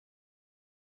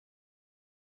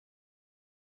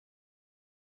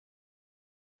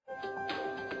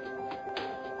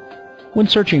When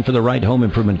searching for the right home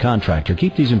improvement contractor,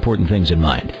 keep these important things in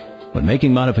mind. When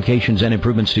making modifications and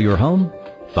improvements to your home,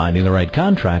 finding the right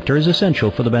contractor is essential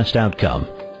for the best outcome.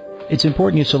 It's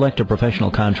important you select a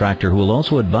professional contractor who will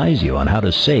also advise you on how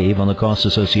to save on the costs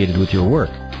associated with your work.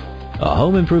 A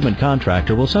home improvement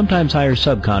contractor will sometimes hire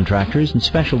subcontractors and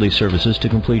specialty services to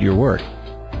complete your work.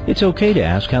 It's okay to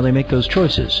ask how they make those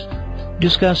choices.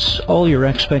 Discuss all your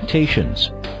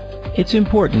expectations. It's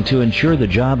important to ensure the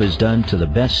job is done to the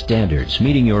best standards,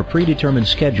 meeting your predetermined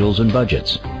schedules and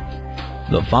budgets.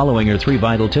 The following are 3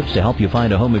 vital tips to help you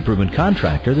find a home improvement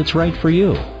contractor that's right for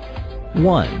you.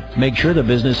 1. Make sure the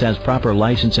business has proper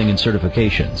licensing and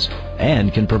certifications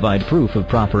and can provide proof of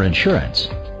proper insurance.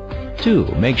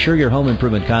 2. Make sure your home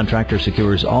improvement contractor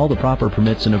secures all the proper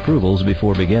permits and approvals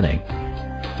before beginning.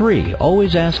 3.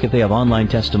 Always ask if they have online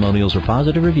testimonials or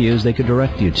positive reviews they could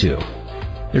direct you to.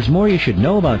 There's more you should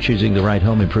know about choosing the right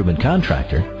home improvement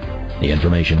contractor. The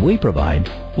information we provide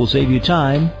will save you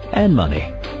time and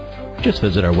money. Just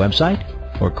visit our website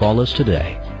or call us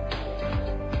today.